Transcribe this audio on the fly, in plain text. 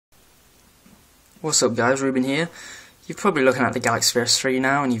What's up guys, Ruben here. You're probably looking at the Galaxy S3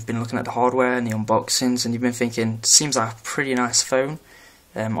 now, and you've been looking at the hardware and the unboxings, and you've been thinking, seems like a pretty nice phone.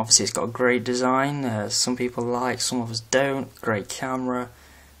 Obviously it's got a great design, some people like, some of us don't. Great camera,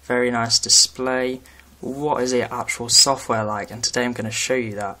 very nice display. What is the actual software like? And today I'm going to show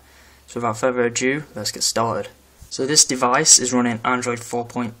you that. So without further ado, let's get started. So this device is running Android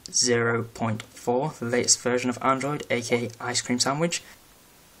 4.0.4, the latest version of Android, aka Ice Cream Sandwich.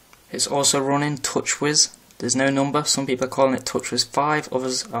 It's also running Touchwiz. There's no number. Some people are calling it Touchwiz 5,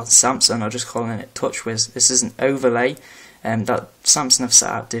 others are Samsung are just calling it Touchwiz. This is an overlay that Samsung have set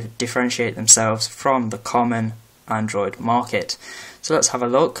out to differentiate themselves from the common Android market. So let's have a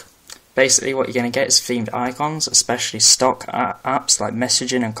look. Basically what you're going to get is themed icons, especially stock apps like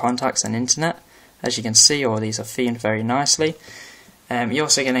messaging and contacts and internet. As you can see, all these are themed very nicely. You're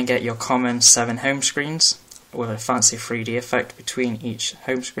also going to get your common 7 home screens with a fancy 3D effect between each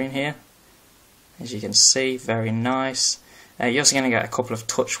home screen here. As you can see, very nice. You're also going to get a couple of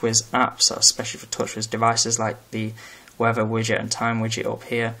Touchwiz apps, especially for Touchwiz devices like the weather widget and time widget up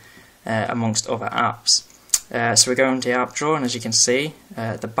here, amongst other apps. So we're going to the app drawer, and as you can see,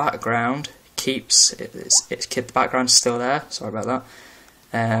 the background the background's still there. Sorry about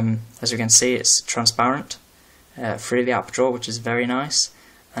that. As you can see, it's transparent through the app drawer, which is very nice.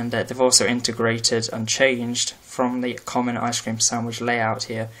 And they've also integrated and changed from the common ice cream sandwich layout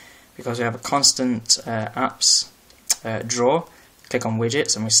here, because we have a constant apps drawer. Click on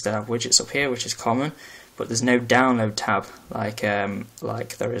widgets, and we still have widgets up here, which is common, but there's no download tab like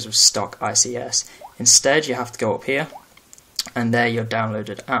there is with stock ICS. Instead, you have to go up here, and there are your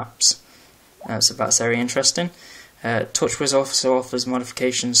downloaded apps. So that's very interesting. Touchwiz also offers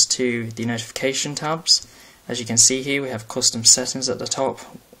modifications to the notification tabs. As you can see here, we have custom settings at the top,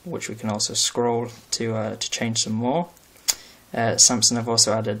 which we can also scroll to change some more. Samsung have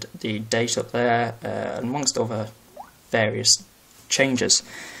also added the date up there, amongst other various changes.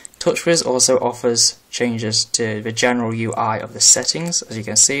 Touchwiz also offers changes to the general UI of the settings. As you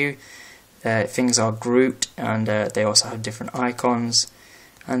can see, things are grouped, and they also have different icons.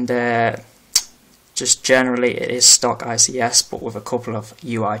 And just generally, it is stock ICS, but with a couple of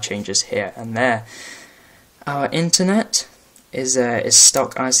UI changes here and there. Our internet is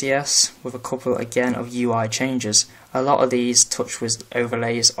stock ICS with a couple again of UI changes. A lot of these Touchwiz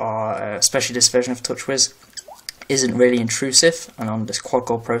overlays are, especially this version of Touchwiz, isn't really intrusive, and on this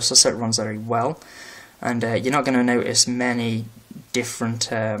quad-core processor it runs very well. And you're not going to notice many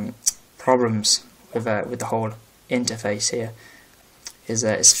different problems with the whole interface here. It's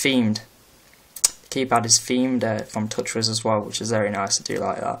themed. The keypad is themed from Touchwiz as well, which is very nice. I do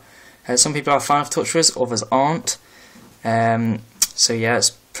like that. Some people are a fan of Touchwiz, others aren't. So yeah,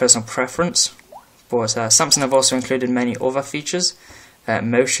 it's personal preference. But Samsung have also included many other features,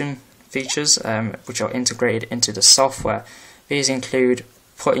 motion features, which are integrated into the software. These include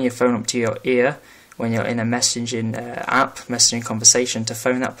putting your phone up to your ear when you're in a messaging app, messaging conversation, to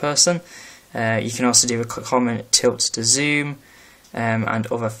phone that person. You can also do a common tilt to zoom, and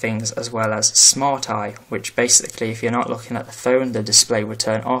other things, as well as Smart Eye, which basically, if you're not looking at the phone, the display will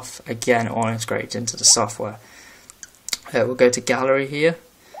turn off. Again, all integrated into the software. We'll go to Gallery here,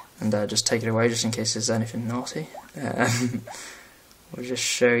 and just take it away, just in case there's anything naughty. We'll just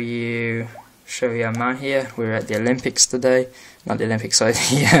show you our man here. We were at the Olympics today, not the Olympics, sorry,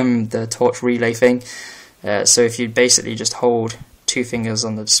 the torch relay thing. So if you basically just hold 2 fingers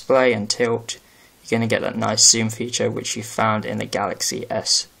on the display and tilt, you're going to get that nice zoom feature which you found in the Galaxy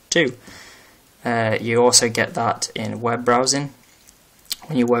S2. You also get that in web browsing.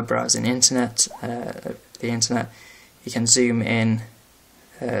 When you're web browsing the internet, you can zoom in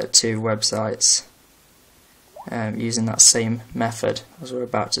to websites using that same method as we're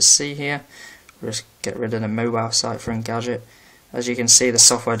about to see here. We'll just get rid of the mobile site for Engadget. As you can see, the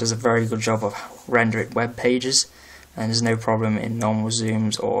software does a very good job of rendering web pages, and there's no problem in normal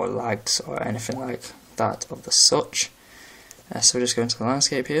zooms or lags or anything like that of the such. So we'll just go into the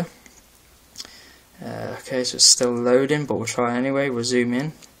landscape here. Okay, so it's still loading, but we'll try anyway. We'll zoom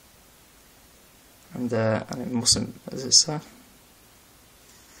in, and it mustn't, as it said.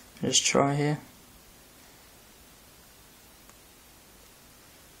 Just try here.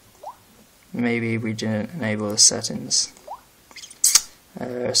 Maybe we didn't enable the settings.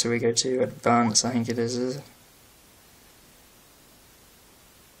 So we go to advanced, I think it is.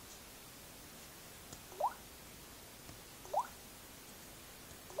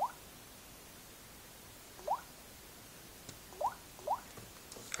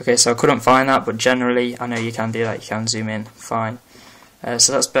 Okay, so I couldn't find that, but generally I know you can do that, you can zoom in, fine.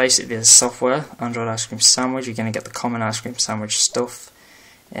 So that's basically the software, Android Ice Cream Sandwich. You're going to get the common ice cream sandwich stuff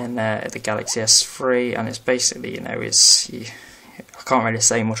in the Galaxy S3, and it's basically, I can't really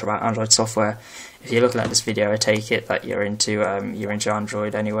say much about Android software. If you're looking at this video, I take it that you're into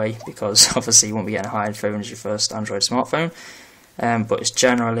Android anyway, because obviously you won't be getting a high-end phone as your first Android smartphone. But it's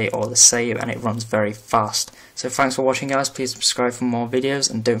generally all the same, and it runs very fast. So thanks for watching, guys. Please subscribe for more videos,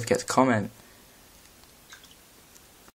 and don't forget to comment.